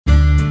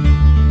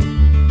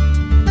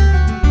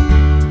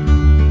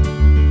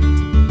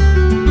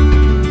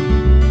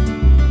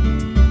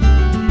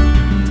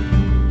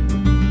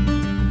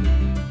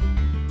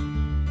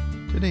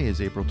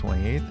April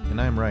 28th,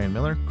 and I'm Ryan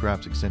Miller,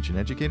 Crops Extension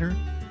Educator.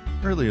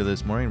 Earlier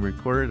this morning, we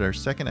recorded our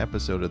second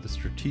episode of the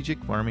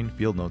Strategic Farming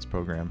Field Notes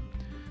program.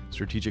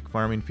 Strategic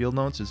Farming Field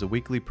Notes is a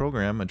weekly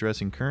program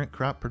addressing current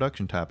crop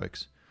production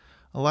topics.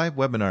 A live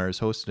webinar is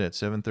hosted at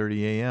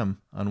 7:30 a.m.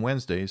 on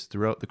Wednesdays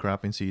throughout the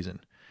cropping season.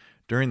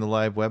 During the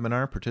live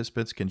webinar,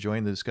 participants can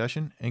join the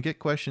discussion and get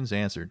questions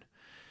answered.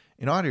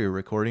 An audio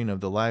recording of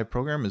the live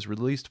program is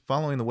released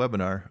following the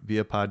webinar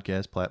via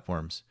podcast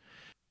platforms.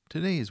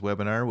 Today's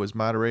webinar was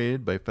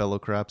moderated by fellow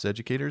crops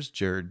educators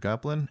Jared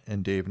Goplin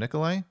and Dave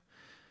Nicolai.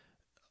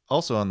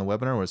 Also on the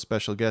webinar was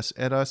special guest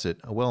Ed Ussett,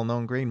 a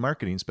well-known grain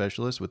marketing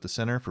specialist with the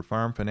Center for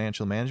Farm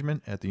Financial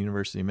Management at the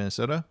University of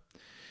Minnesota.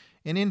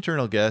 And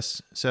internal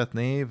guests Seth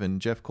Nave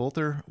and Jeff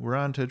Coulter were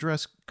on to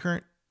address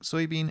current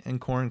soybean and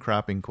corn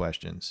cropping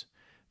questions.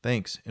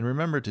 Thanks, and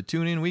remember to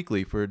tune in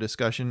weekly for a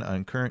discussion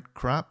on current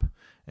crop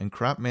and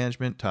crop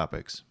management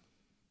topics.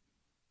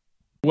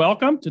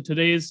 Welcome to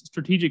today's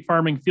Strategic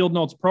Farming Field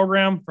Notes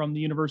program from the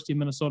University of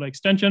Minnesota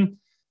Extension.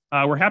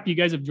 We're happy you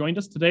guys have joined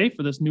us today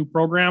for this new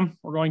program.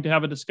 We're going to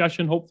have a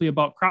discussion hopefully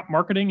about crop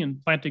marketing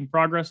and planting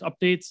progress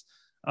updates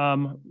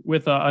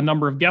with a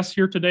number of guests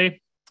here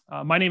today.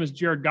 My name is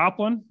Jared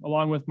Goplin,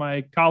 along with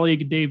my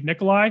colleague Dave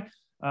Nicolai.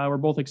 We're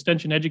both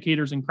extension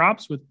educators in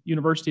crops with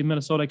University of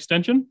Minnesota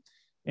Extension.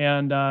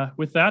 And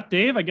with that,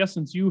 Dave, I guess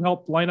since you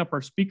helped line up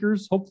our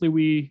speakers, hopefully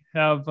we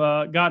have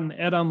gotten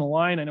Ed on the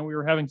line. I know we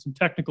were having some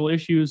technical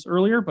issues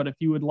earlier, but if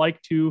you would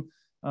like to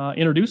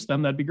introduce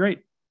them, that'd be great.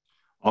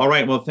 All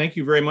right. Well, thank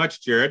you very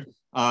much, Jared.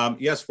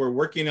 Yes, we're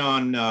working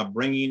on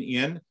bringing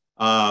in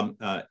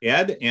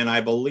Ed, and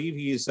I believe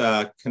he's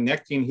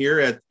connecting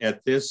here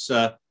at this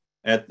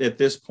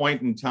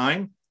point in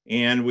time.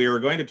 And we are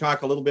going to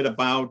talk a little bit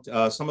about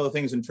some of the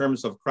things in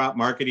terms of crop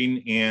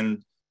marketing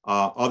and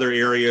other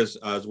areas,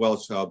 as well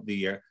as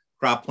the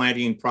crop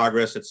planting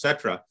progress,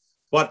 etc.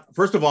 But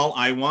first of all,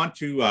 I want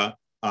to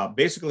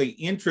basically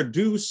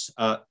introduce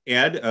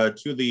Ed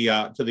to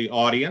the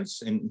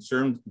audience in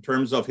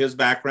terms of his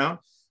background.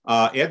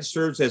 Ed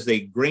serves as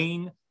a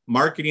grain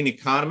marketing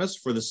economist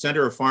for the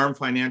Center of Farm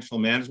Financial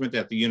Management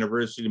at the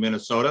University of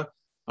Minnesota.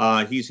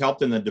 He's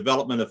helped in the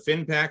development of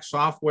FinPac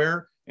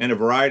software and a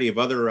variety of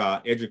other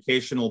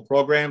educational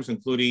programs,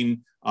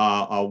 including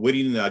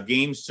winning the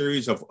game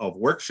series of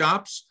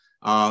workshops.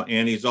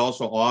 And he's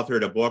also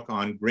authored a book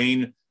on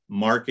grain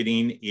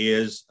marketing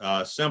is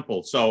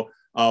simple. So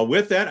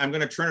with that, I'm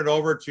going to turn it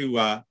over to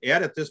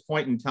Ed at this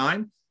point in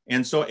time.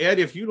 And so, Ed,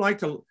 if you'd like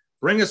to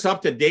bring us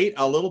up to date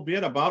a little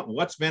bit about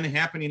what's been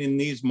happening in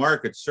these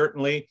markets.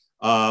 Certainly,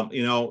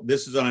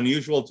 this is an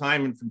unusual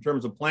time in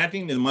terms of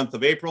planting in the month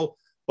of April,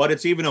 but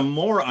it's even a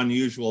more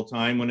unusual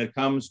time when it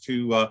comes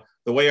to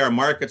the way our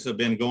markets have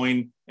been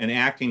going and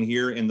acting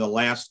here in the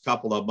last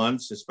couple of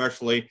months,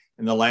 especially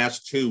in the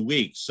last 2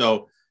 weeks.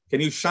 So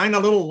can you shine a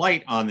little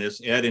light on this,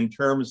 Ed, in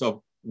terms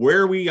of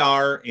where we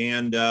are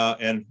and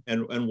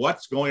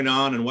what's going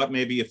on and what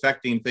may be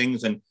affecting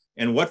things and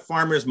what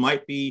farmers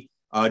might be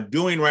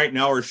doing right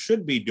now or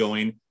should be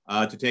doing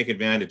to take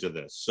advantage of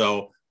this?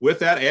 So with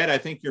that, Ed, I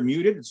think you're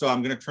muted, so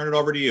I'm going to turn it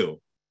over to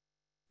you.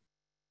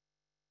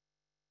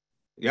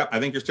 Yep, I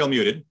think you're still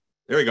muted.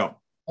 There we go.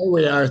 Oh,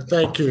 we are.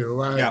 Thank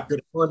you. Yeah.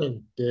 Good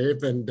morning,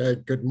 Dave, and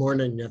good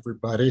morning,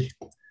 everybody.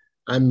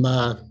 I'm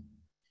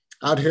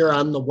out here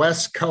on the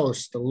West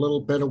Coast, a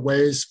little bit of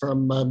ways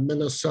from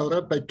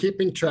Minnesota, but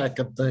keeping track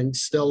of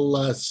things,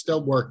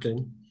 still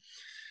working.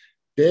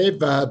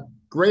 Dave,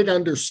 great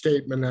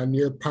understatement on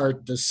your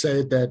part to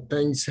say that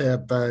things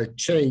have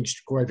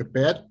changed quite a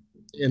bit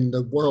in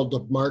the world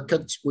of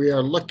markets. We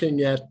are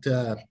looking at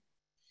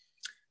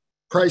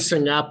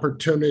pricing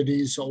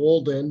opportunities,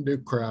 old and new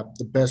crop,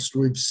 the best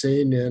we've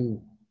seen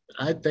in,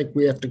 I think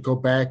we have to go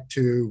back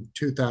to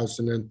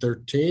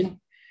 2013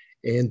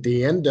 and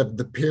the end of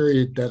the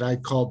period that I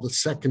call the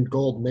second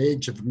golden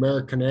age of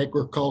American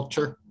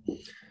agriculture.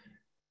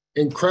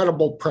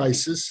 Incredible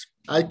prices.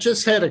 I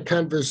just had a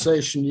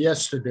conversation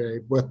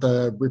yesterday with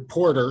a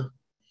reporter,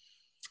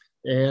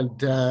 and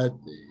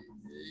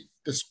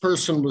this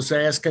person was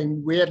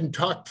asking, we hadn't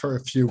talked for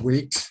a few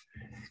weeks,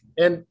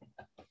 and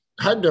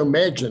hard to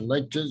imagine,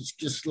 like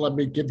just let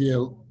me give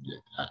you,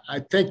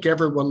 I think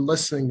everyone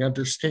listening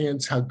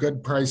understands how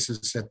good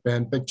prices have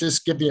been, but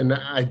just give you an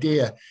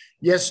idea.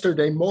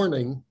 Yesterday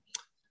morning,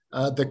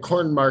 the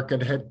corn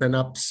market had been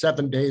up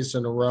 7 days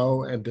in a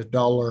row and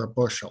 $1 a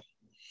bushel.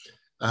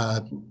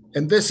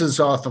 And this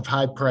is off of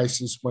high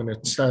prices when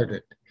it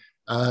started.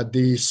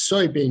 The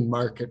soybean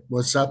market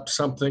was up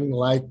something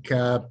like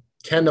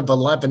 10 of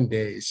 11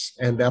 days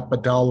and up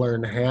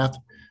 $1.50.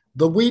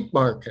 The wheat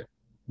market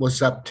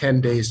was up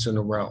 10 days in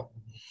a row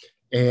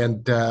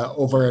and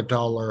over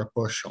 $1 a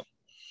bushel.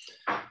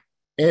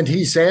 And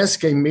he's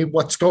asking me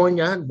what's going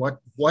on,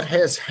 what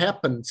has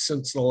happened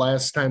since the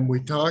last time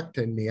we talked?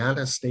 And the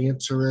honest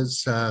answer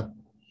is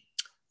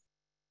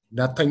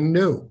nothing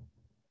new.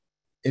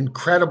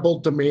 Incredible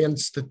demand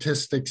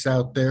statistics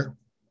out there,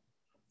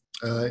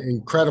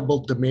 incredible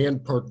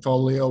demand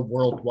portfolio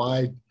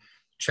worldwide.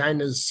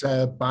 China's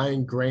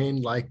buying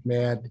grain like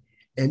mad.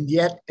 And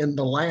yet in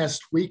the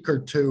last week or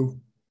two,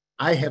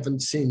 I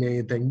haven't seen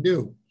anything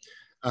new.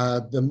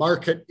 The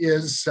market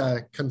is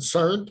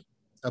concerned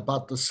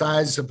about the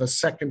size of a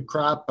second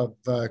crop of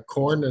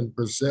corn in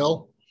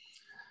Brazil.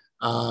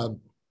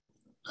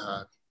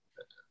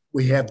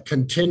 We have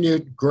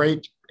continued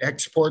great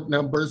export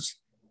numbers,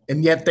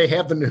 and yet they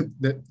haven't,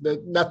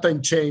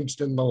 nothing changed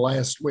in the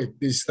last week.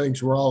 These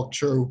things were all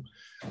true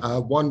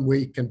 1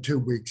 week and 2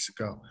 weeks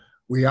ago.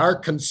 We are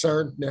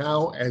concerned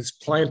now as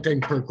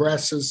planting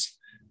progresses.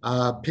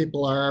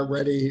 People are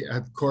already,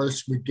 of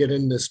course, we get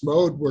in this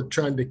mode. We're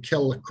trying to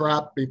kill a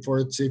crop before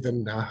it's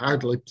even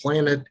hardly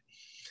planted.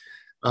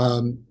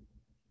 The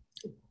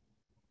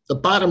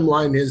bottom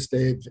line is,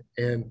 Dave,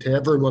 and to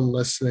everyone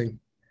listening,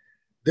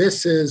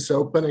 this is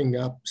opening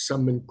up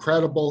some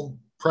incredible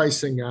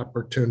pricing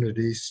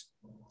opportunities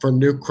for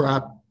new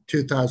crop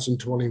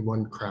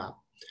 2021 crop.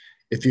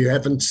 If you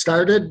haven't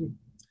started,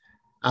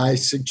 I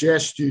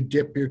suggest you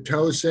dip your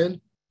toes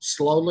in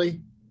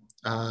slowly,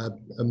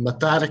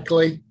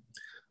 methodically.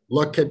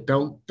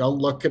 Don't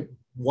look at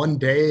 1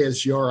 day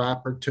as your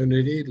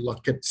opportunity.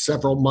 Look at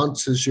several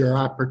months as your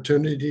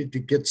opportunity to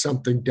get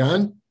something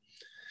done,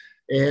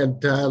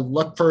 and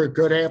look for a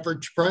good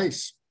average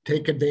price.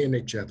 Take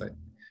advantage of it,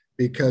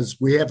 because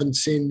we haven't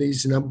seen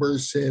these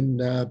numbers in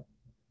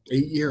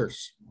 8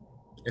 years,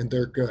 and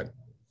they're good.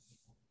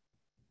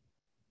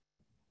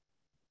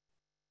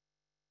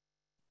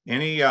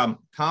 Any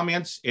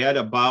comments, Ed,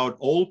 about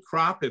old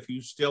crop, if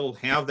you still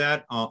have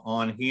that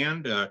on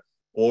hand,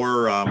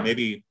 or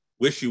maybe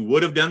wish you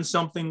would have done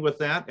something with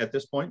that at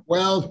this point?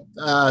 Well,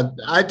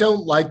 I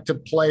don't like to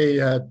play,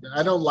 I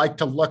don't like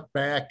to look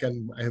back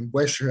and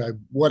wish I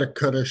woulda,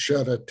 coulda,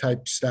 shoulda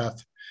type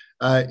stuff.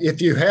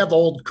 If you have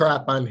old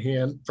crop on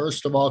hand,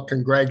 first of all,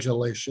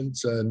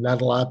 congratulations.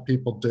 Not a lot of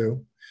people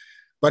do.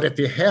 But if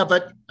you have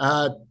it,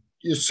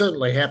 you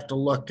certainly have to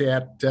look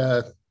at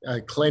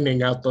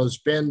cleaning out those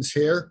bins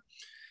here.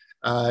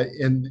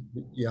 And,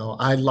 you know,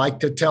 I like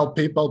to tell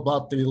people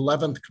about the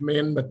 11th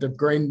commandment of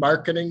grain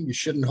marketing. You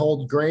shouldn't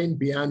hold grain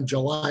beyond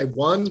July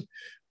 1.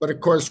 But of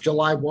course,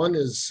 July 1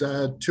 is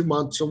 2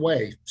 months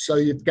away. So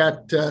you've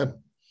got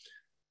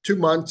 2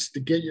 months to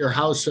get your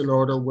house in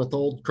order with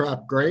old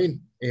crop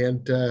grain,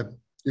 and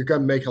you're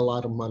going to make a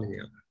lot of money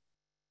on it.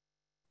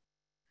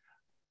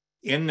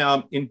 In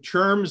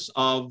terms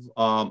of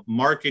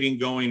marketing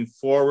going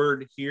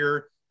forward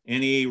here,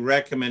 any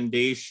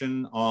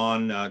recommendation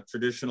on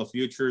traditional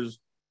futures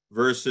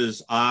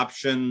versus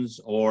options,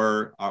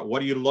 or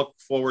what do you look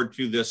forward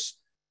to this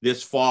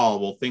fall?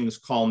 Will things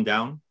calm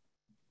down?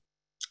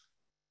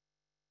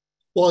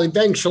 Well,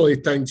 eventually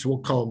things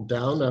will calm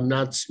down. I'm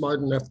not smart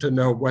enough to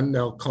know when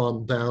they'll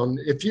calm down.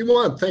 If you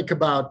want to think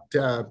about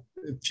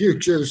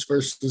futures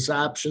versus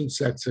options,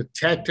 that's a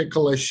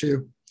tactical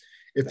issue.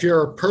 If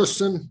you're a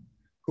person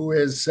who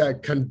is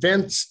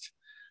convinced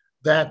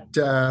that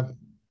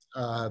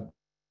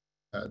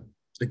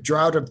the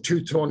drought of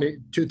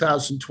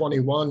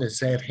 2021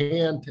 is at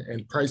hand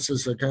and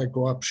prices are going to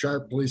go up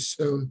sharply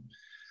soon,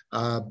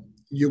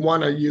 you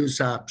want to use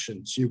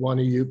options. You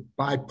want to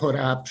buy put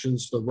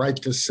options, the right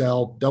to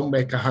sell. Don't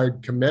make a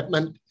hard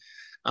commitment.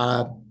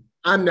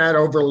 I'm not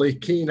overly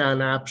keen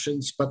on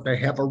options, but they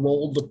have a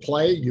role to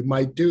play. You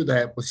might do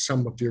that with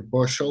some of your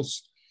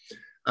bushels.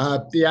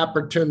 The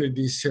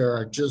opportunities here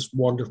are just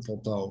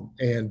wonderful, though.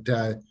 And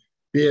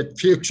be it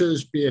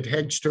futures, be it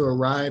hedge to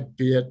arrive,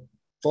 be it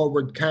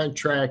forward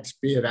contracts,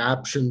 be it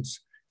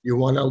options, you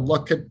want to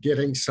look at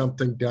getting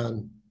something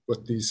done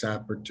with these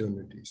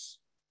opportunities.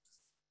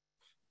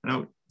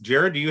 Now,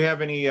 Jared, do you have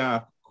any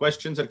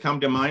questions that come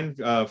to mind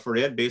for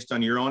Ed based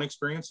on your own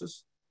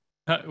experiences?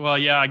 Well,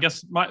 yeah, I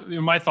guess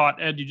my thought,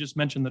 Ed, you just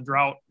mentioned the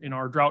drought,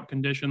 our drought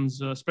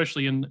conditions,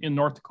 especially in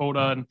North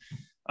Dakota. And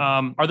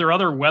are there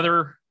other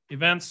weather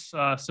events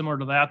similar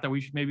to that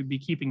we should maybe be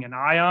keeping an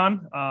eye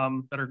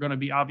on that are going to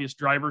be obvious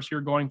drivers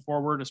here going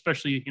forward?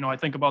 Especially, I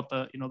think about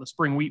the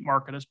spring wheat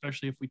market,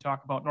 especially if we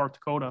talk about North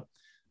Dakota.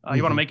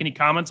 You want to make any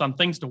comments on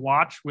things to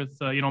watch with,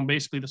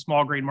 basically the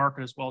small grain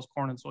market as well as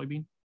corn and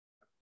soybean?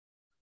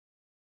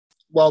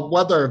 Well,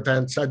 weather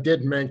events, I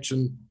did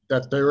mention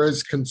that there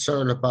is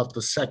concern about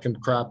the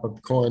second crop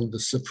of corn, the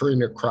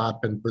safrinha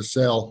crop in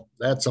Brazil.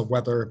 That's a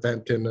weather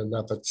event in and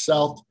of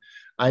itself.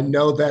 I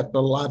know that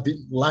the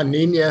La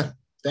Nina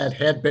that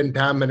had been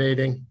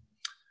dominating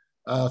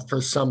for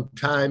some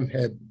time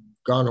had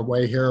gone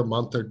away here a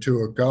month or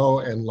two ago,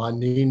 and La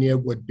Nina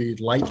would be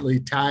lightly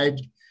tied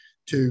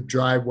to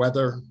dry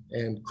weather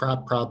and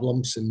crop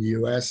problems in the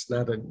U.S.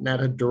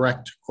 Not a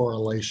direct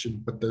correlation,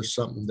 but there's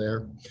something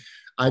there.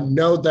 I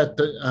know that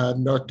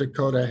North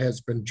Dakota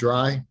has been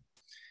dry,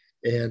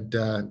 and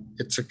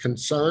it's a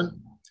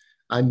concern.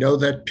 I know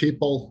that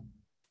people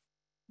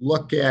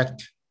look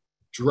at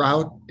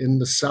drought in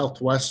the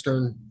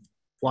southwestern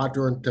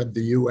quadrant of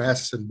the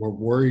U.S. and we're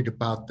worried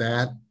about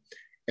that.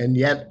 And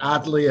yet,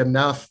 oddly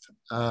enough,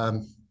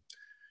 the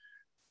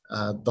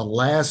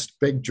last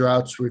big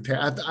droughts we've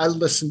had, I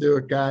listened to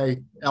a guy,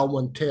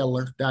 Elwyn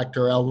Taylor,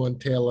 Dr. Elwyn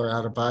Taylor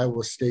out of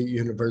Iowa State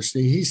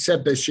University. He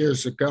said this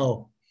years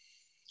ago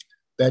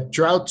that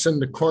droughts in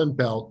the Corn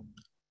Belt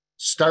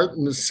start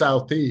in the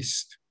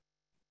southeast,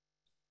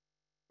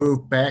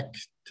 move back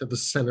to the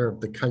center of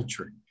the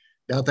country.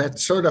 Now that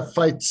sort of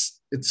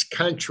fights, it's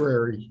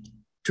contrary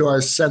to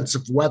our sense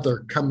of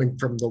weather coming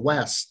from the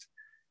west.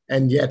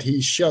 And yet he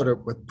showed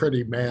it with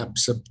pretty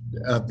maps of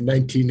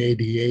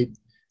 1988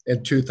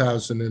 and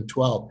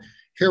 2012.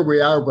 Here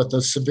we are with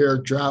a severe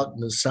drought in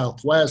the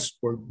southwest,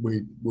 where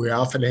we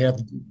often have,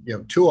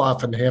 too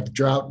often have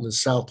drought in the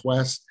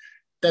southwest.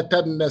 That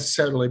doesn't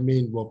necessarily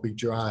mean we'll be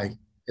dry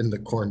in the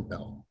Corn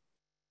Belt.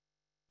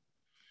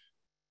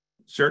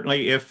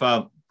 Certainly, if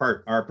our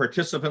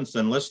participants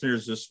and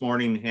listeners this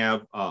morning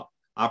have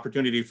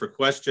opportunity for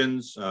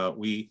questions,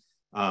 we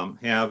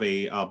have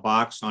a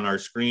box on our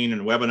screen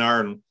and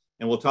webinar,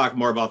 and we'll talk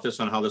more about this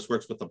on how this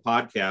works with the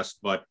podcast.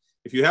 But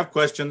if you have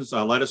questions,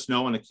 let us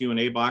know in the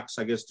Q&A box,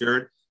 I guess,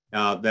 Jared.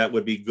 That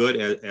would be good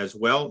as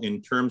well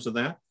in terms of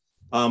that.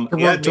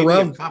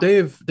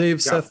 Dave, yeah,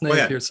 Seth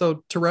Nave here.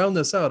 So to round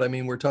this out, I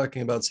mean, we're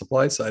talking about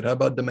supply side. How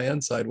about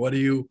demand side?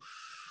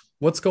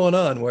 What's going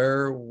on?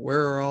 Where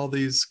are all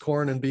these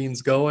corn and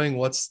beans going?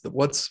 What's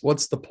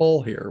the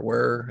pull here?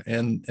 Where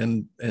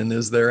and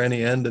is there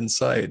any end in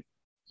sight?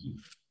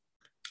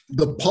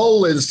 The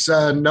poll is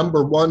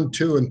number 1,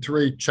 2, and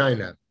 3,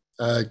 China.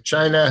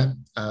 China,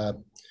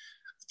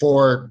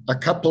 for a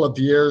couple of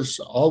years,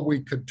 all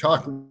we could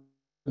talk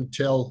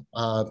until,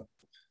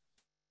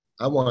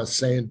 I want to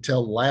say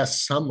until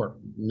last summer,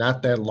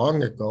 not that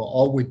long ago,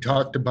 all we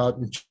talked about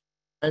in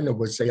China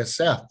was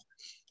ASF.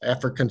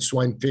 African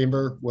swine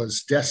fever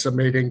was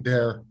decimating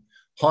their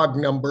hog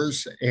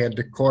numbers. And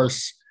of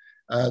course,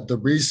 the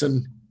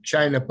reason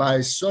China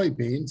buys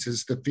soybeans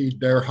is to feed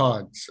their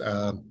hogs.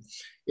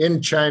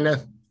 In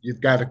China,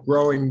 you've got a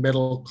growing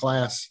middle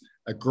class,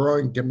 a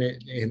growing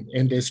demand,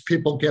 and as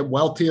people get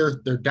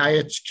wealthier, their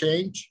diets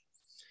change,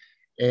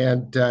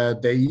 and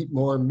they eat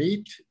more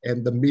meat,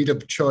 and the meat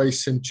of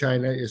choice in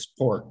China is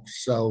pork.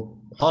 So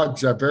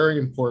hogs are very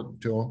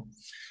important to them,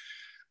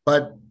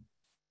 but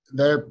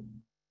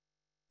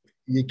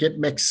you get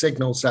mixed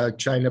signals out of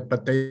China,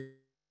 but they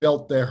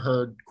built their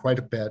herd quite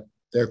a bit.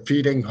 They're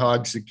feeding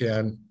hogs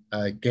again,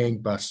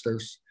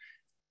 gangbusters.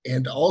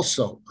 And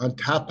also on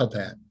top of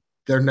that,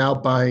 they're now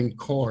buying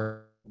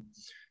corn.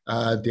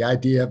 The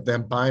idea of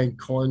them buying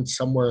corn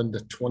somewhere in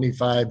the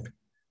 25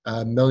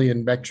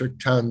 million metric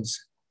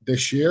tons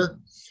this year,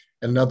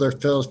 another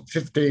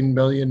 15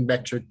 million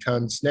metric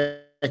tons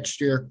next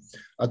year,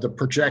 are the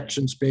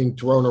projections being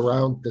thrown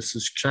around. This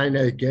is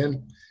China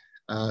again,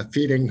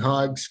 feeding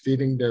hogs,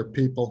 feeding their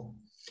people.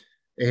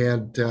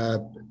 And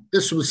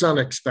this was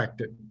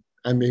unexpected.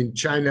 I mean,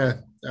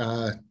 China,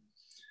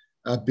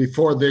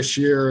 before this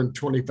year, and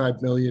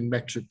 25 million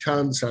metric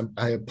tons.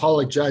 I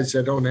apologize,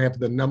 I don't have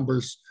the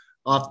numbers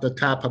off the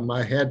top of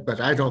my head,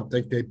 but I don't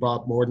think they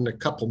bought more than a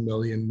couple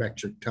million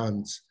metric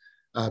tons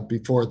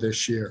before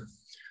this year.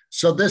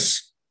 So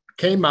this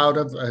came out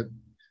of,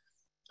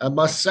 I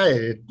must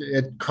say,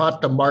 it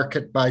caught the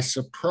market by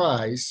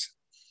surprise.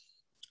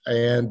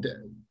 And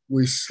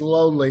we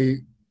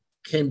slowly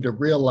came to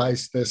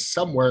realize this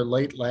somewhere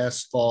late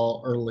last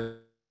fall, early.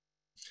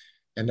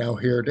 And now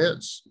here it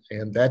is.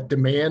 And that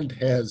demand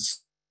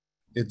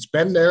it's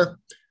been there.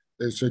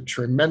 There's a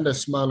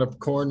tremendous amount of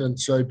corn and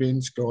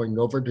soybeans going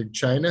over to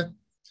China.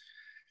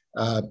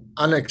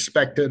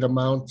 Unexpected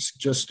amounts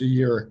just a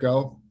year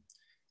ago.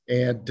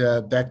 And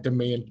that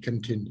demand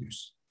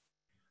continues.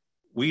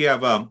 We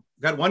have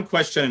got one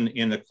question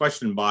in the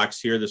question box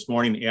here this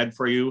morning, Ed,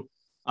 for you.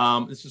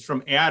 This is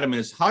from Adam,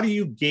 is how do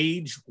you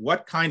gauge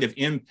what kind of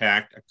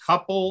impact a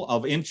couple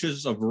of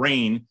inches of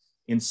rain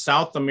in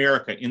South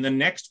America in the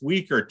next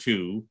week or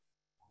two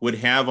would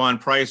have on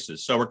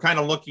prices? So we're kind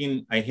of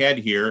looking ahead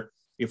here.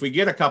 If we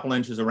get a couple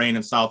inches of rain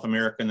in South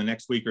America in the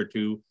next week or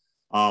two,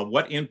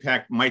 what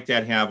impact might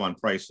that have on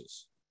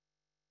prices?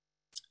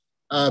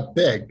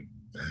 Big.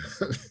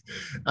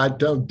 I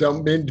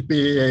don't mean to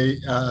be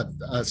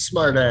a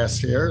smart ass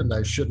here, and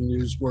I shouldn't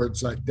use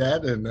words like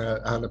that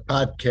on a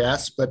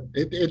podcast, but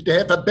it'd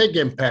have a big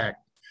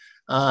impact.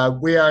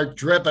 We are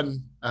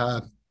driven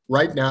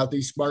right now,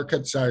 these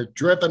markets are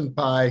driven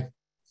by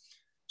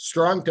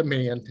strong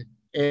demand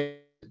and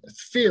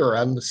fear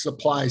on the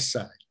supply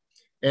side.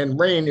 And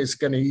rain is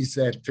going to ease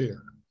that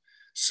fear.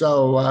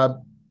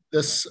 So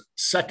this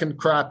second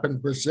crop in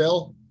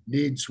Brazil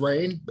needs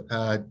rain.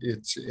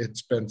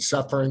 It's been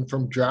suffering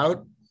from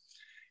drought,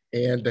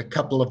 and a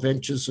couple of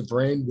inches of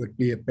rain would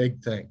be a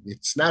big thing.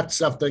 It's not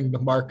something the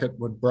market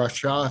would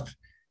brush off.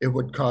 It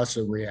would cause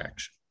a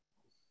reaction.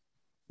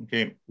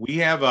 Okay, we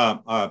have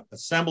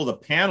assembled a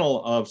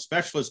panel of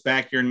specialists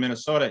back here in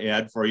Minnesota,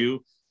 Ed, for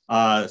you.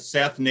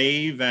 Seth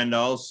Nave and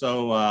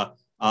also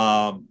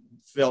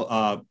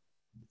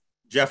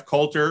Jeff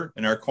Coulter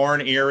in our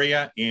corn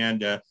area,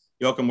 and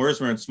Joachim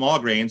Wurzmer in small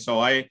grain.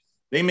 So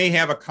they may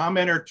have a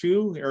comment or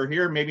two or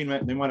here. Maybe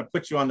they want to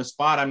put you on the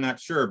spot. I'm not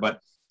sure, but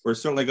we're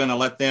certainly going to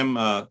let them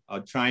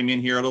chime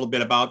in here a little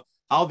bit about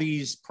how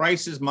these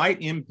prices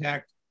might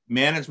impact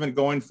management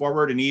going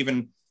forward and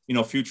even,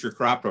 future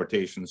crop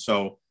rotations.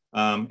 So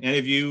any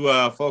of you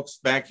folks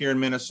back here in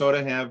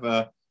Minnesota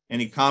have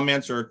any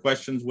comments or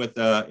questions with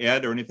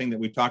Ed or anything that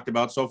we've talked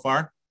about so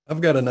far?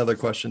 I've got another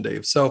question,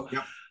 Dave. So,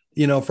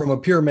 from a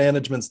pure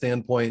management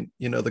standpoint,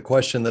 the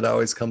question that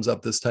always comes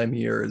up this time of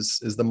year is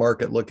the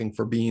market looking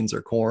for beans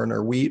or corn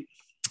or wheat?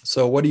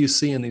 So what do you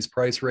see in these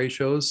price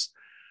ratios?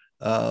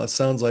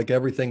 Sounds like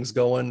everything's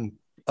going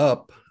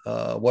up.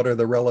 What are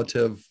the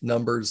relative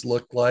numbers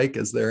look like?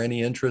 Is there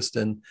any interest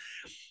in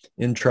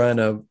trying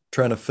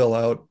to fill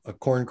out a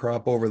corn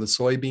crop over the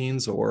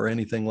soybeans or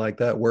anything like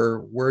that?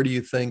 Where do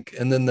you think?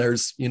 And then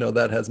there's,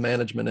 that has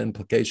management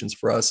implications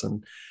for us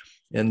and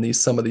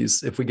some of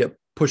these, if we get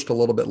pushed a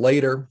little bit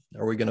later,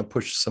 are we going to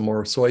push some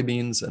more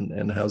soybeans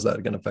and how's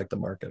that going to affect the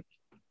market?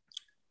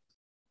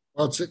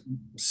 Well,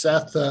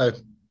 Seth,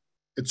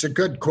 it's a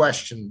good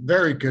question,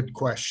 very good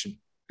question,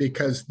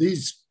 because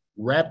these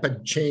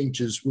rapid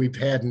changes we've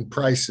had in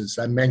prices,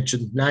 I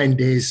mentioned 9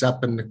 days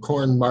up in the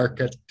corn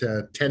market,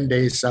 10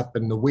 days up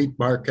in the wheat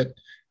market.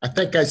 I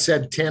think I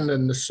said 10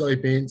 in the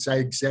soybeans. I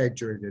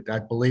exaggerated. I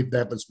believe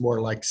that was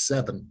more like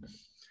 7.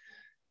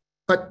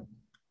 But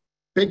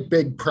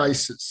big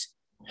prices.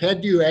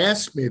 Had you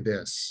asked me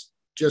this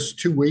just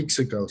 2 weeks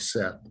ago,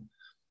 Seth,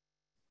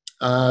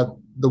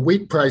 the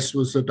wheat price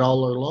was $1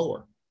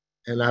 lower.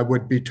 And I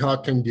would be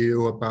talking to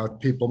you about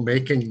people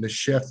making the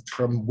shift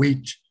from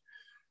wheat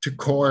to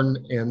corn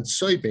and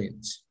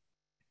soybeans.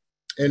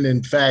 And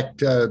in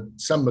fact,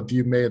 some of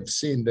you may have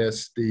seen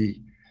this, the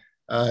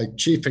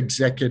chief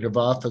executive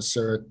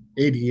officer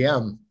at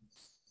ADM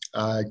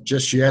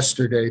just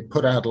yesterday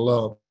put out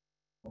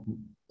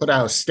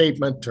a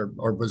statement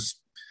or was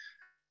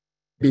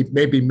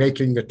maybe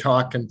making a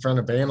talk in front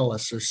of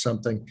analysts or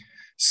something,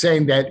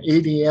 saying that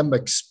ADM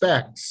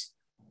expects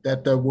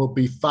that there will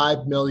be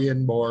 5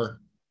 million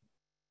more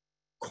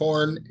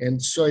corn and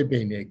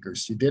soybean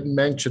acres. You didn't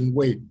mention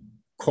wheat,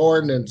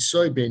 corn and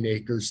soybean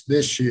acres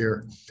this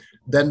year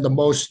than the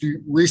most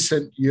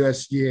recent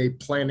USDA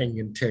planting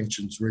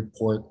intentions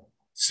report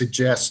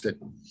suggested.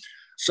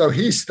 So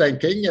he's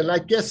thinking, and I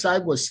guess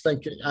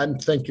I'm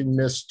thinking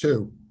this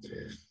too,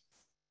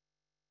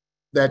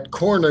 that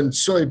corn and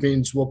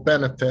soybeans will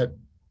benefit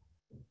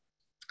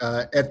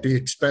at the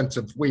expense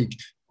of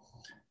wheat.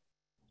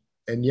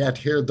 And yet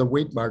here the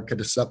wheat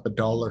market is up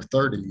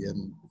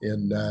 $1.30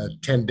 in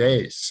 10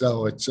 days.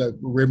 So it's a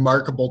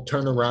remarkable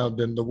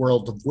turnaround in the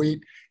world of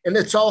wheat. And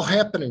it's all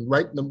happening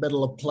right in the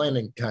middle of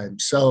planting time.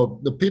 So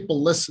the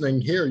people listening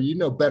here, you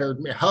know better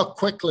than me, how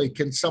quickly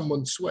can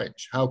someone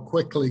switch? How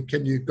quickly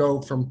can you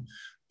go from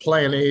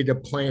plan A to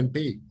plan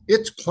B?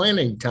 It's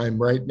planting time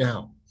right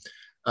now.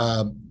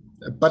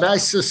 But I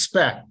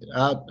suspect,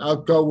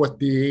 I'll go with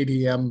the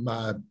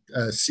ADM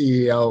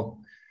CEO,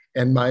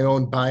 and my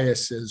own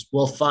biases,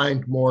 we'll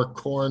find more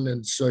corn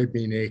and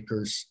soybean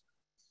acres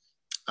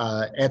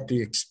at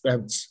the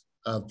expense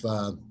of,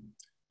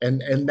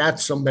 and not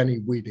so many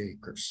wheat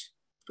acres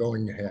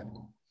going ahead.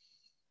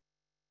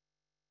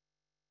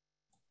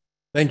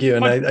 Thank you.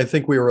 And I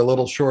think we were a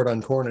little short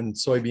on corn and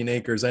soybean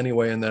acres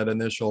anyway in that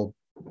initial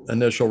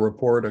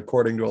report,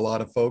 according to a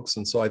lot of folks.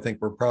 And so I think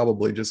we're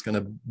probably just going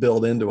to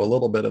build into a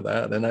little bit of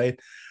that. And I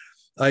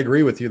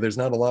agree with you. There's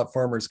not a lot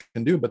farmers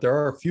can do, but there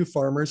are a few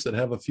farmers that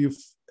have a few,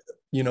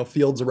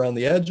 fields around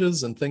the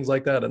edges and things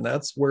like that. And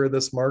that's where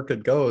this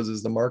market goes,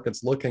 is the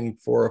market's looking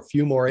for a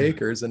few more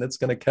acres, and it's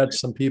going to catch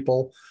some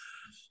people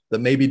that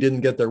maybe didn't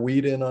get their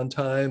wheat in on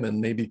time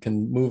and maybe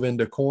can move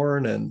into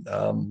corn. And,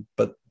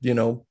 but,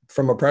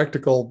 from a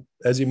practical,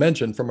 as you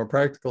mentioned, from a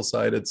practical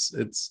side,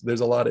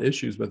 there's a lot of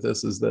issues with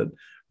this, is that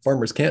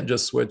farmers can't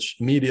just switch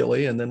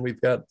immediately. And then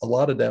we've got a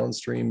lot of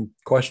downstream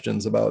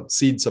questions about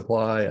seed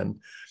supply and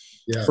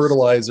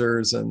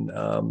fertilizers and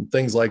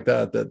things like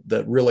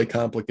that really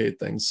complicate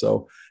things.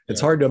 So it's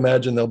hard to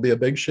imagine there'll be a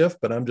big shift,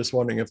 but I'm just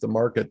wondering if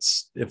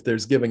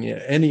there's giving you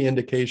any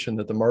indication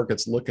that the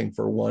market's looking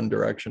for one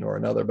direction or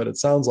another. But it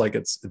sounds like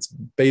it's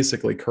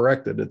basically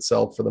corrected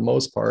itself for the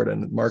most part,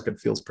 and the market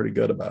feels pretty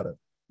good about it.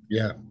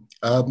 Yeah.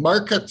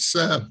 Markets,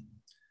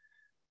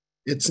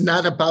 it's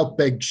not about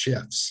big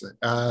shifts.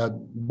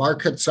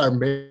 Markets are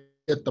made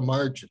at the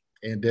margin.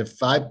 And if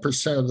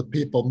 5% of the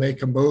people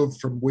make a move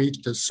from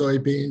wheat to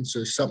soybeans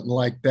or something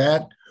like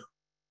that,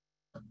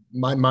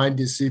 my mind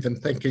is even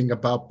thinking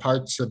about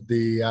parts of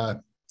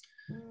the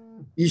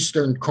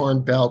Eastern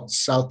Corn Belt,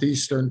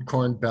 Southeastern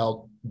Corn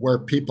Belt, where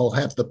people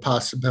have the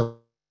possibility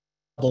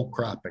of double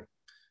cropping,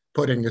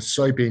 putting a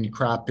soybean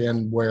crop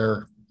in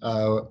where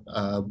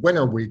a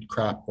winter wheat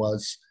crop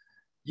was.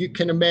 You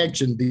can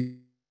imagine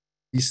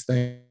these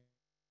things.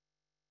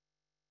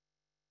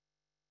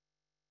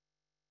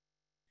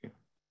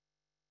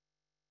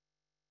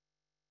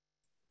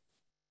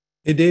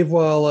 Hey, Dave,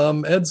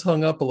 while Ed's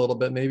hung up a little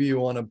bit, maybe you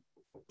want to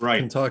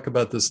can talk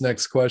about this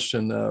next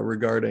question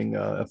regarding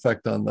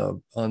effect on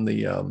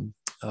the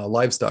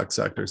livestock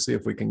sector. See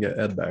if we can get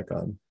Ed back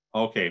on.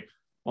 Okay.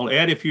 Well,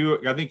 Ed, I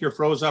think you're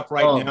froze up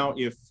right now.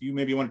 If you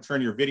maybe want to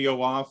turn your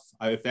video off,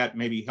 if that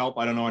maybe help,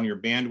 I don't know, on your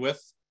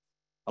bandwidth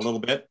a little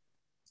bit.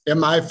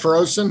 Am I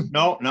frozen?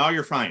 No,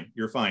 you're fine.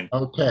 You're fine.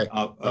 Okay.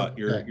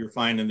 You're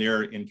fine in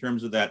there in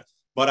terms of that.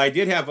 But I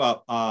did have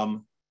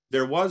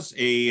there was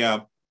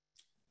a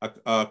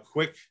a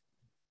quick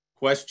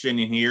question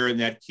here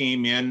that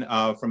came in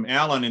from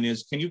Alan, and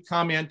is, can you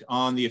comment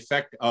on the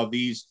effect of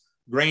these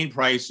grain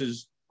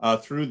prices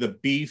through the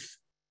beef,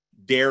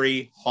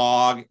 dairy,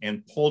 hog,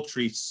 and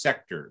poultry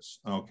sectors?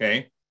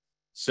 Okay,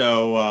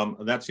 so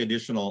that's the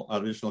additional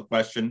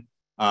question.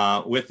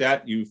 With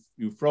that, you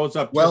froze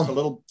up just a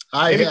little.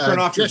 Maybe turn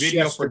off your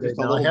video for just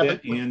a little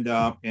bit, and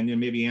then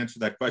maybe answer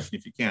that question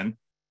if you can.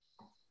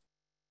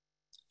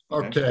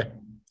 Okay.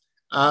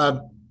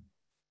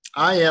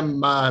 I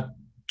am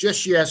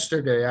just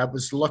yesterday, I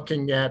was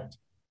looking at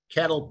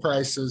cattle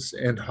prices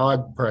and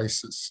hog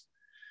prices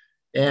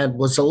and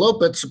was a little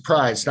bit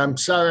surprised. I'm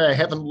sorry I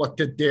haven't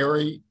looked at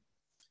dairy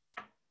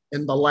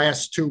in the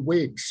last 2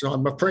 weeks, so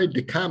I'm afraid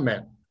to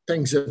comment.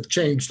 Things have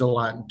changed a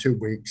lot in 2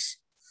 weeks.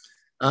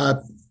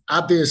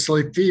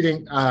 Obviously,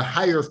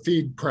 higher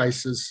feed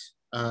prices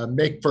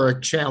make for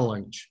a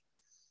challenge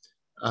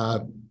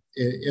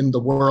in the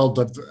world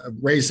of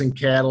raising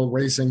cattle,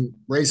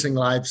 raising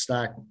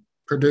livestock,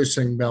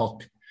 producing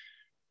milk.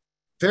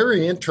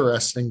 Very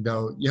interesting,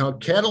 though.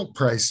 Cattle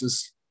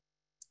prices,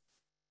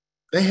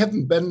 they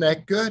haven't been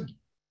that good.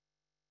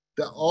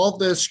 All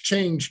this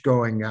change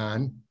going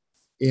on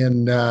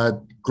in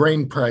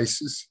grain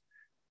prices,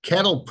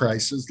 cattle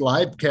prices,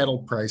 live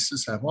cattle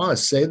prices, I want to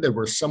say they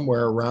were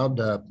somewhere around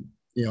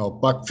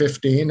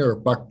 $1.15 or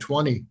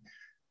 $1.20.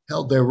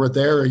 Hell, they were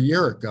there a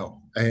year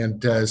ago.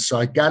 And so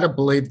I got to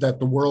believe that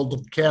the world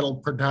of cattle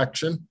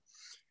production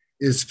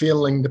is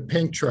feeling the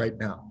pinch right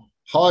now.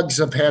 Hogs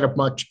have had a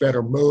much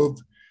better move.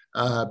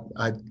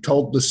 I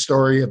told the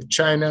story of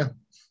China,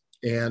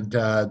 and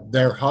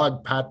their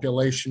hog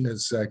population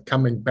is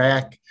coming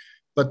back,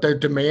 but their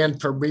demand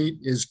for meat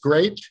is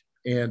great,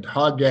 and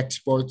hog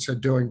exports are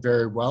doing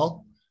very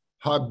well.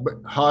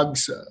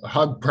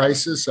 Hog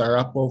prices are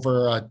up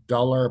over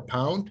 $1 a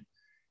pound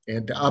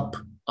and up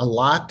a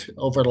lot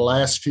over the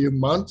last few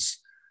months.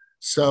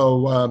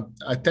 So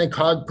I think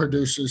hog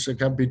producers are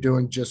going to be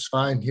doing just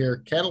fine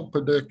here. Cattle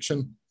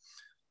production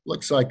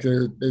looks like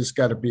there's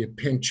got to be a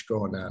pinch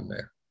going on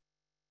there.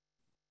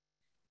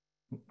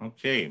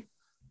 Okay,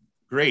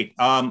 great.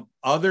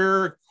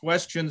 Other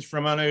questions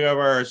from any of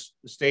our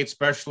state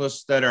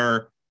specialists that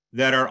are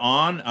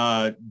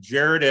on?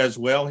 Jared as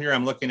well here.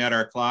 I'm looking at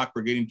our clock.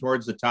 We're getting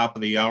towards the top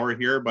of the hour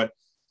here, but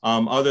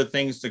other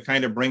things to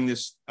kind of bring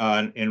this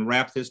and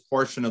wrap this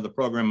portion of the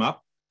program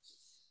up?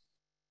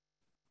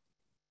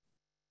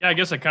 Yeah, I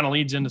guess it kind of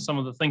leads into some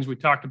of the things we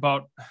talked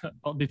about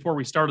before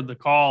we started the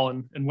call,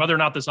 and whether or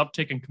not this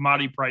uptick in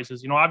commodity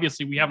prices.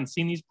 Obviously we haven't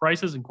seen these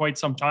prices in quite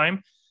some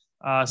time.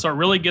 So it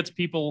really gets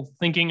people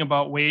thinking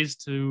about ways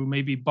to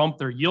maybe bump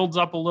their yields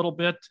up a little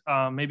bit,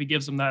 maybe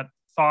gives them that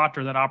thought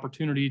or that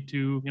opportunity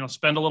to,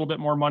 spend a little bit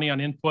more money on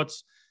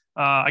inputs.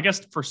 I guess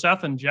for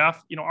Seth and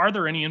Jeff, are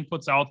there any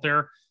inputs out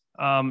there,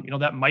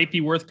 that might be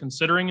worth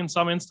considering in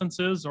some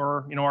instances,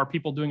 or, are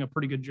people doing a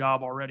pretty good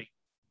job already?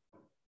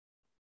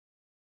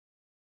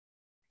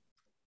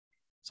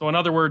 So in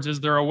other words,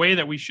 is there a way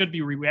that we should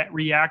be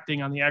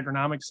reacting on the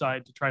agronomic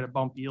side to try to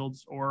bump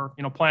yields, or,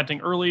 planting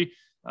early,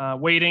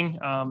 waiting?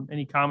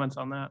 Any comments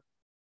on that?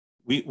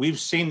 We've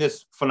seen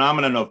this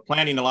phenomenon of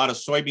planting a lot of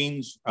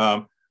soybeans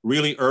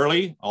really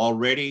early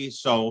already.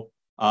 So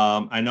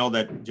I know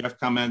that Jeff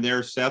commented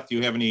there. Seth, do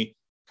you have any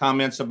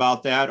comments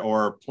about that,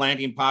 or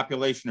planting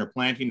population or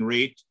planting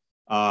rate?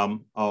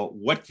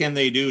 What can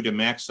they do to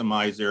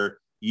maximize their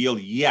yield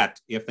yet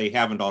if they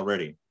haven't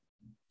already?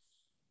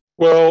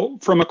 Well,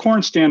 from a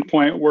corn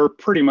standpoint, we're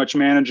pretty much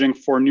managing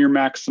for near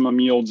maximum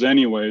yields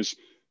anyways.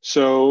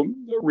 So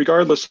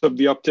regardless of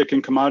the uptick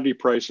in commodity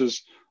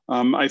prices,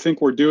 I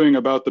think we're doing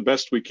about the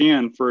best we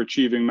can for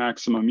achieving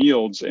maximum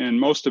yields. And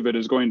most of it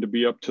is going to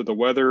be up to the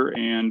weather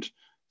and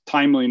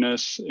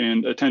timeliness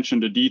and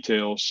attention to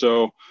detail.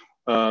 So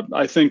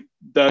I think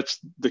that's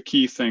the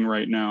key thing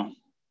right now.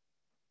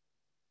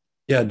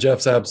 Yeah,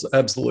 Jeff's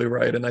absolutely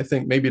right. And I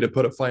think maybe to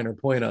put a finer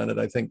point on it,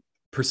 I think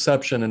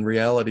perception and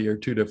reality are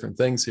two different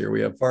things here.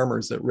 We have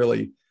farmers that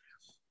really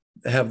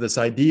have this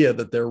idea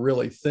that they're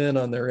really thin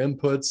on their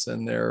inputs,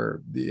 and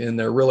they're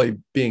really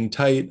being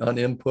tight on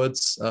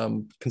inputs,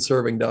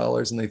 conserving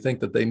dollars, and they think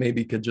that they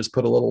maybe could just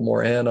put a little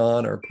more N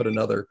on, or hit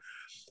another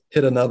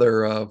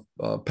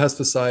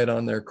pesticide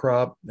on their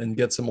crop and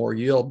get some more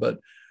yield. But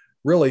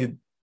really,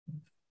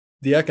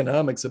 the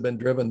economics have been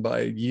driven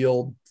by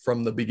yield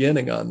from the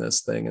beginning on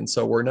this thing, and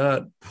so we're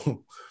not,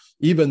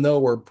 even though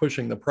we're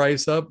pushing the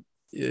price up,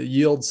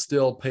 yield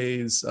still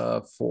pays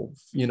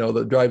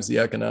that drives the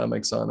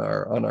economics on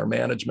our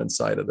management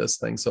side of this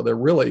thing. So there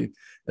really,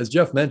 as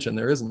Jeff mentioned,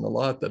 there isn't a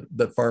lot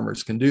that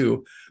farmers can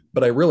do.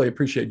 But I really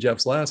appreciate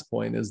Jeff's last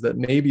point, is that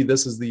maybe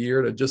this is the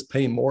year to just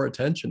pay more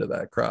attention to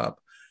that crop.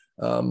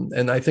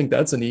 And I think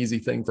that's an easy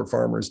thing for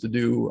farmers to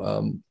do.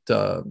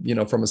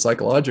 From a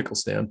psychological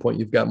standpoint,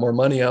 you've got more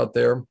money out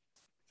there,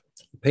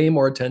 pay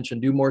more attention,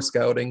 do more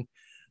scouting.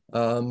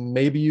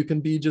 Maybe you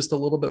can be just a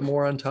little bit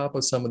more on top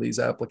of some of these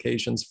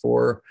applications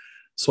for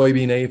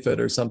soybean aphid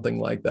or something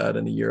like that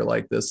in a year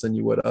like this than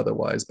you would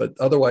otherwise. But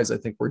otherwise, I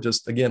think we're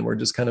just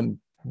kind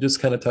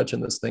of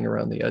touching this thing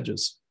around the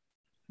edges.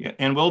 Yeah,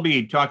 and we'll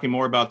be talking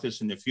more about this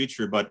in the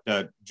future, but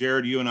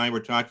Jared, you and I were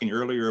talking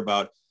earlier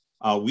about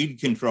weed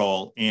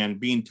control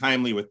and being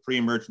timely with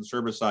pre-emergent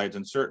herbicides.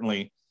 And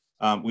certainly,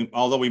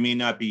 although we may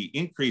not be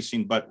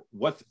increasing, but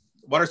what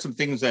are some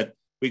things that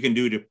we can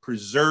do to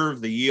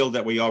preserve the yield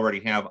that we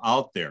already have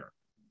out there?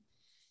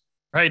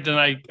 Right. And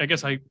I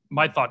guess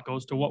my thought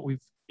goes to what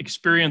we've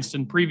experienced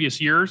in previous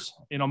years.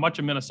 Much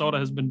of Minnesota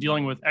has been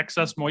dealing with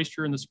excess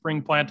moisture in the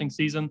spring planting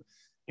season,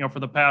 for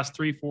the past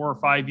 3, 4, or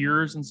 5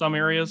 years in some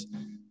areas.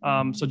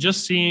 So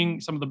just seeing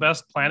some of the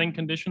best planting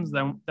conditions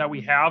that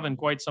we have in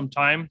quite some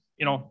time,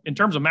 in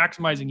terms of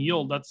maximizing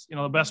yield, that's,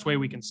 the best way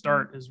we can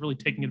start is really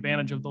taking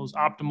advantage of those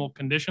optimal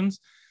conditions.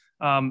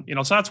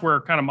 So that's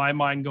where kind of my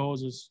mind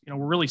goes is,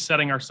 we're really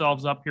setting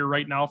ourselves up here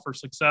right now for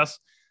success.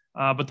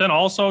 But then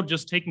also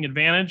just taking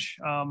advantage,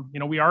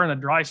 we are in a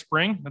dry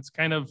spring. That's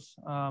kind of,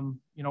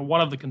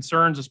 one of the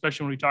concerns,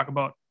 especially when we talk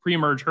about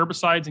pre-emerge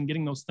herbicides and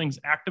getting those things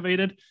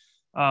activated.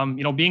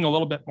 Being a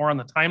little bit more on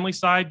the timely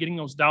side, getting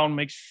those down,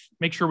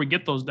 make sure we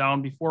get those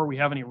down before we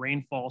have any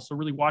rainfall. So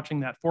really watching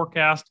that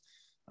forecast,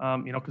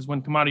 because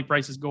when commodity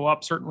prices go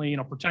up, certainly,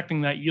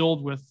 protecting that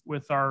yield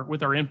with our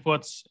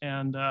inputs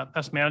and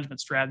pest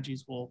management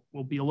strategies will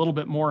be a little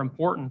bit more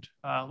important,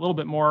 a little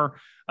bit more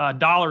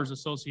dollars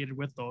associated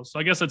with those. So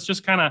I guess it's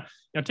just kind of,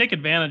 take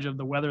advantage of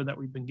the weather that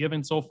we've been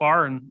given so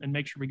far and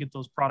make sure we get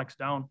those products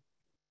down.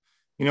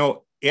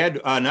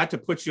 Ed, not to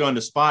put you on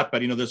the spot,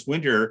 but, this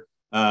winter,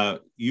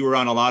 you were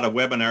on a lot of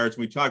webinars.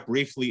 We talked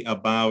briefly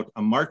about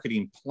a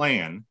marketing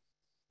plan,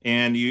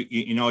 and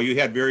you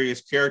had various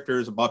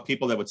characters about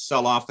people that would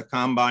sell off the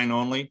combine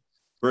only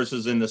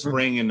versus in the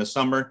spring and the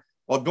summer.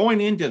 Well,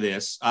 going into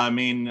this,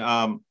 in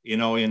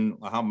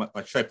how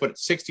much should I put it,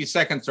 60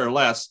 seconds or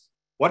less,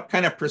 what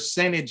kind of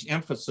percentage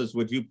emphasis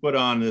would you put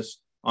on this,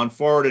 on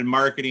forwarded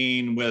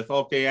marketing with,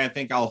 okay, I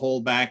think I'll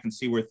hold back and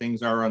see where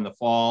things are in the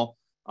fall?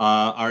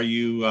 Are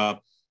you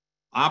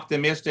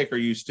optimistic? Are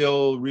you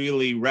still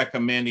really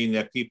recommending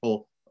that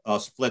people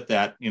split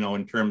that,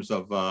 in terms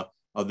of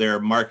their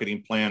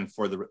marketing plan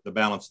for the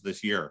balance of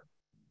this year?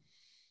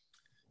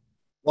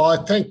 Well, I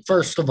think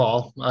first of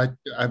all, I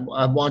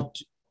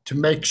want to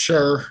make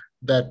sure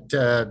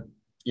that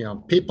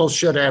people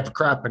should have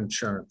crop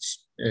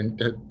insurance,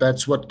 and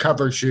that's what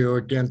covers you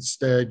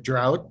against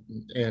drought.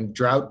 And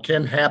drought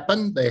can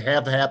happen. They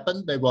have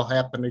happened. They will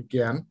happen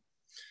again.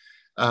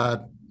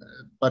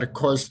 But of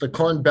course, the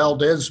Corn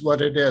Belt is what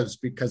it is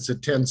because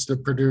it tends to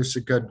produce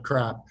a good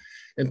crop.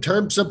 In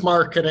terms of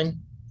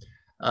marketing,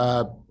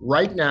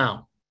 right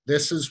now,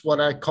 this is what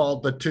I call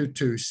the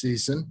 2-2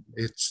 season.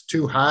 It's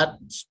too hot,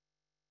 it's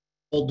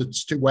cold,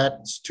 it's too wet,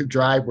 it's too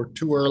dry, we're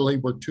too early,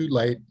 we're too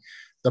late.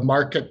 The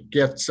market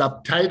gets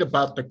uptight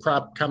about the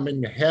crop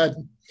coming ahead.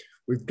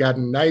 We've got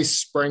a nice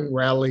spring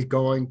rally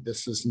going.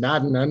 This is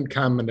not an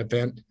uncommon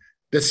event.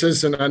 This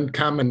is an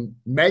uncommon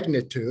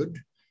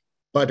magnitude,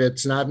 but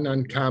it's not an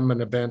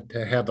uncommon event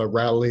to have a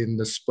rally in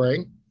the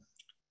spring.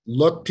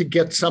 Look to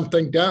get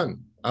something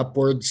done.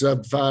 Upwards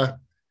of, I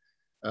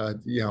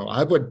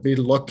would be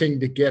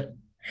looking to get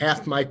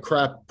half my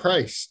crop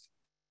priced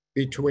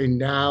between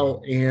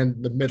now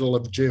and the middle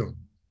of June.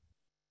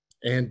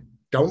 And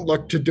don't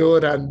look to do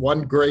it on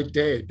one great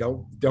day.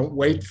 Don't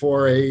wait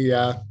for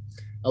a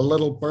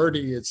little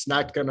birdie. It's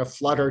not going to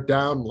flutter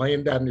down,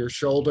 land on your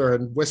shoulder,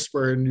 and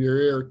whisper in your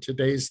ear,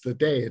 "Today's the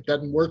day." It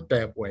doesn't work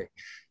that way.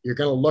 You're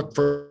going to look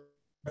for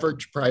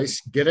average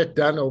price, get it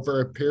done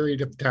over a period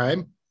of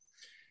time,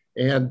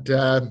 and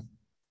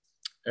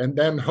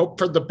then hope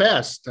for the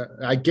best.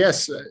 I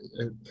guess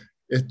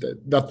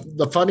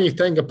the funny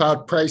thing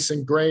about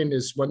pricing grain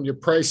is when you're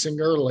pricing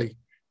early,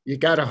 you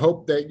got to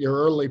hope that your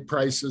early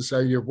prices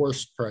are your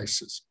worst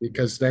prices,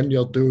 because then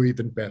you'll do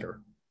even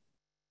better.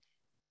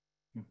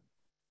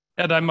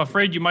 Ed, I'm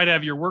afraid you might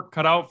have your work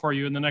cut out for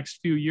you in the next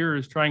few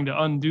years trying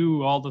to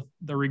undo all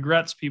the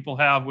regrets people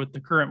have with the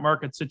current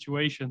market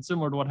situation,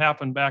 similar to what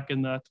happened back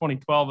in the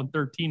 2012 and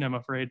 13, I'm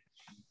afraid.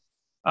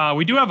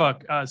 We do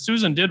have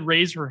Susan did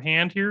raise her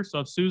hand here. So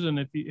if Susan,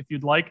 if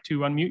you'd like to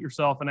unmute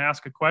yourself and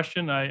ask a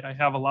question, I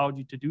have allowed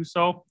you to do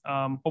so.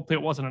 Hopefully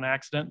it wasn't an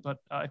accident, but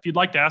if you'd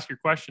like to ask your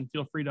question,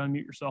 feel free to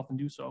unmute yourself and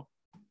do so.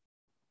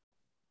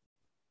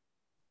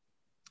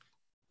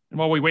 And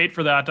while we wait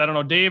for that, I don't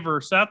know, Dave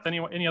or Seth,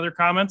 any other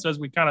comments as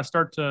we kind of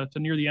start to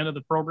near the end of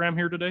the program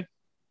here today?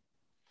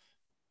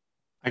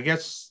 I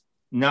guess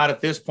not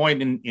at this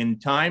point in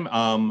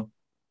time.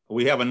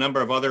 We have a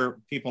number of other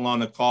people on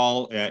the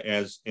call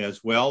as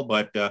well,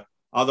 but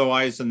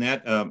otherwise than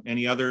that,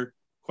 any other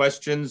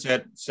questions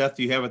that Seth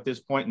you have at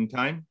this point in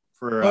time?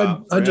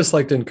 I'd just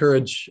like to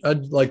encourage.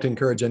 I'd like to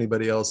encourage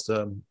anybody else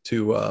to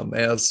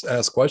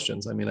ask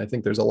questions. I mean, I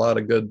think there's a lot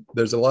of good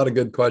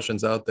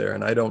questions out there,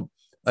 and I don't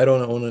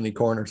own any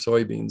corn or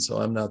soybeans, so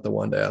I'm not the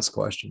one to ask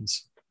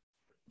questions.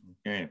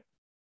 Okay.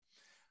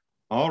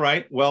 All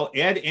right. Well,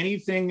 Ed,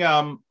 anything?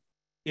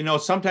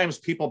 Sometimes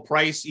people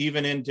price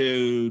even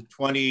into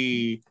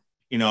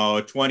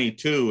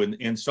 2022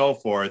 and so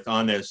forth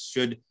on this.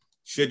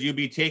 Should you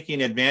be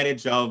taking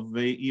advantage of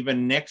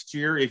even next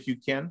year if you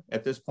can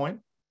at this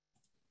point?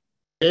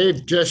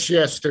 Dave, just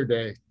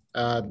yesterday,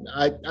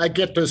 I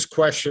get this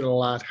question a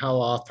lot.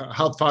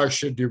 How far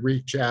should you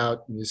reach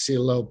out? And you see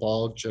a low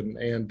bulge,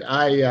 and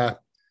I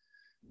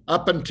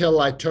up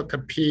until I took a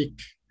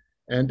peek,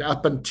 and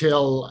up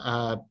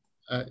until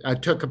I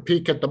took a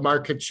peek at the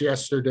markets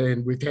yesterday,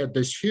 and we've had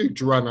this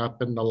huge run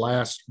up in the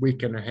last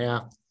week and a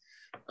half.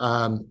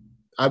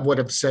 I would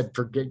have said,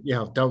 forget,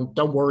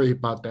 don't worry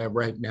about that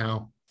right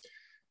now.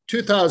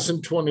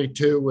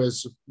 2022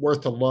 is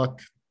worth a look,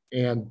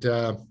 and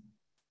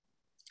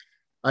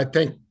I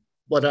think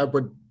what I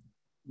would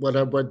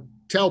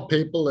tell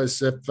people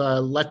is if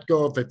let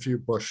go of a few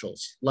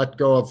bushels, let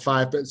go of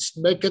 5,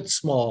 make it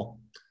small,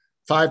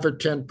 5 or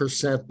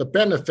 10%. The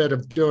benefit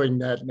of doing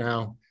that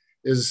now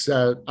is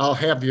I'll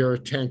have your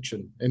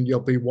attention, and you'll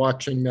be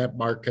watching that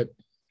market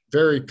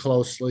very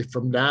closely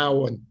from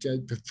now and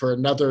for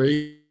another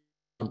 8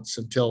 months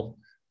until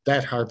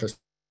that harvest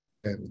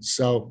ends.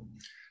 So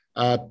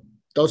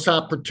those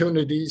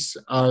opportunities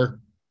are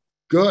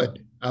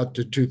good out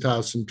to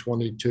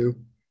 2022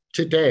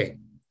 today.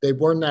 They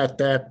were not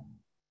that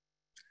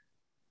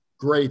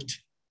great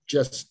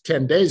just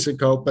 10 days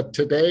ago, but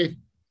today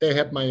they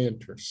have my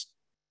interest.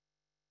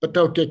 But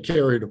don't get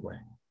carried away.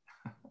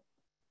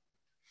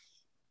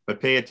 But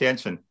pay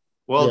attention.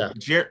 Well,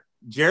 yeah.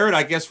 Jared,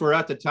 I guess we're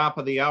at the top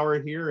of the hour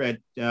here.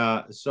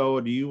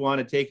 So do you want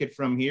to take it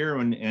from here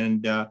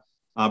and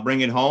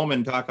bring it home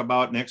and talk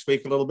about next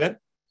week a little bit?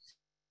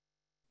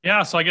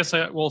 Yeah, so I guess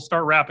we'll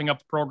start wrapping up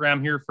the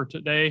program here for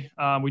today.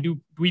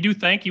 We do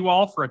thank you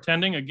all for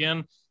attending.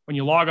 Again, when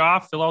you log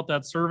off, fill out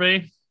that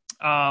survey.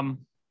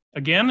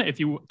 Again, if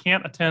you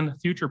can't attend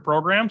future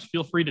programs,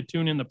 feel free to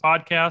tune in the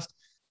podcast.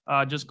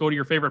 Just go to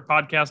your favorite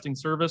podcasting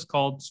service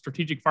called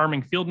Strategic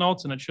Farming Field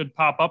Notes, and it should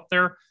pop up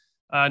there.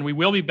 And we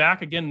will be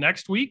back again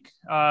next week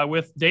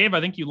with Dave. I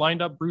think you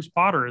lined up Bruce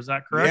Potter. Is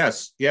that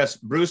correct? Yes.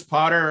 Bruce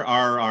Potter,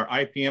 our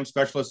IPM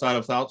specialist out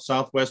of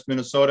Southwest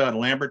Minnesota at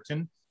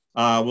Lamberton,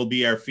 will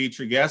be our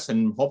featured guest,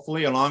 and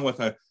hopefully along with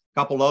a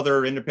couple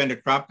other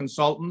independent crop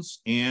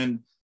consultants.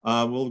 And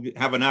we'll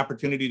have an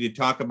opportunity to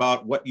talk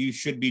about what you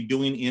should be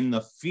doing in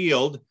the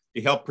field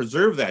to help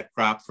preserve that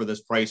crop for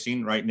this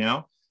pricing right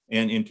now.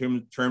 And in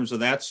terms of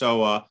that,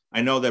 so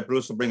I know that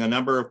Bruce will bring a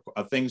number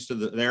of things to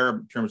there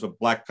in terms of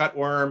black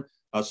cutworm,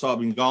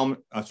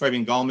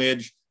 soybean gall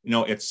midge,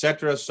 et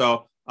cetera.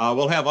 So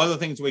we'll have other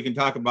things we can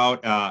talk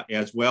about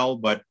as well.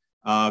 But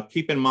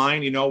keep in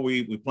mind,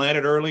 we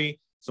planted early.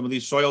 Some of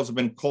these soils have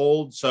been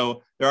cold.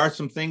 So there are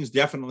some things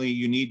definitely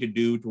you need to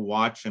do to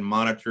watch and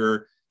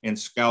monitor and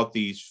scout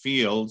these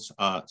fields.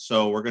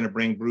 So we're going to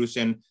bring Bruce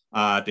in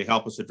to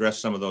help us address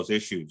some of those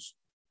issues.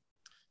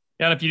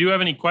 And if you do have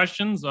any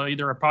questions,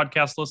 either our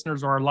podcast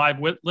listeners or our live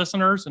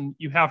listeners, and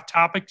you have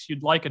topics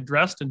you'd like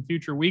addressed in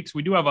future weeks,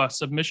 we do have a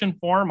submission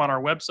form on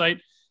our website,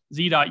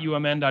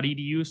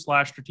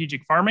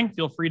 z.umn.edu/strategic farming.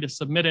 Feel free to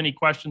submit any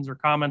questions or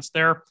comments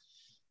there.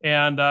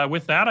 And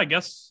with that, I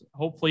guess,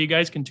 hopefully you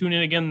guys can tune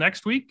in again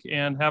next week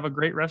and have a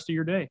great rest of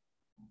your day.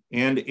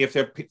 And if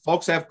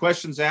folks have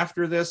questions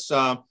after this,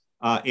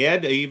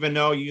 Ed, even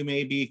though you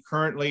may be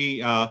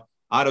currently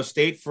out of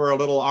state for a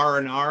little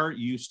R&R,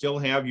 you still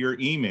have your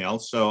email.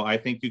 So I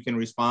think you can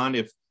respond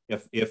if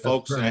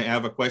folks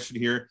have a question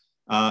here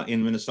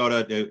in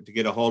Minnesota to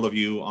get a hold of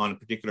you on a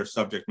particular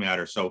subject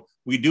matter. So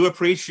we do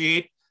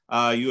appreciate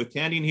you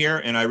attending here,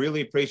 and I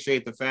really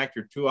appreciate the fact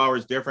you're 2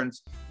 hours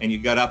difference and you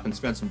got up and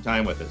spent some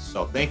time with us.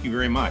 So thank you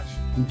very much.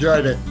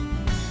 Enjoyed it.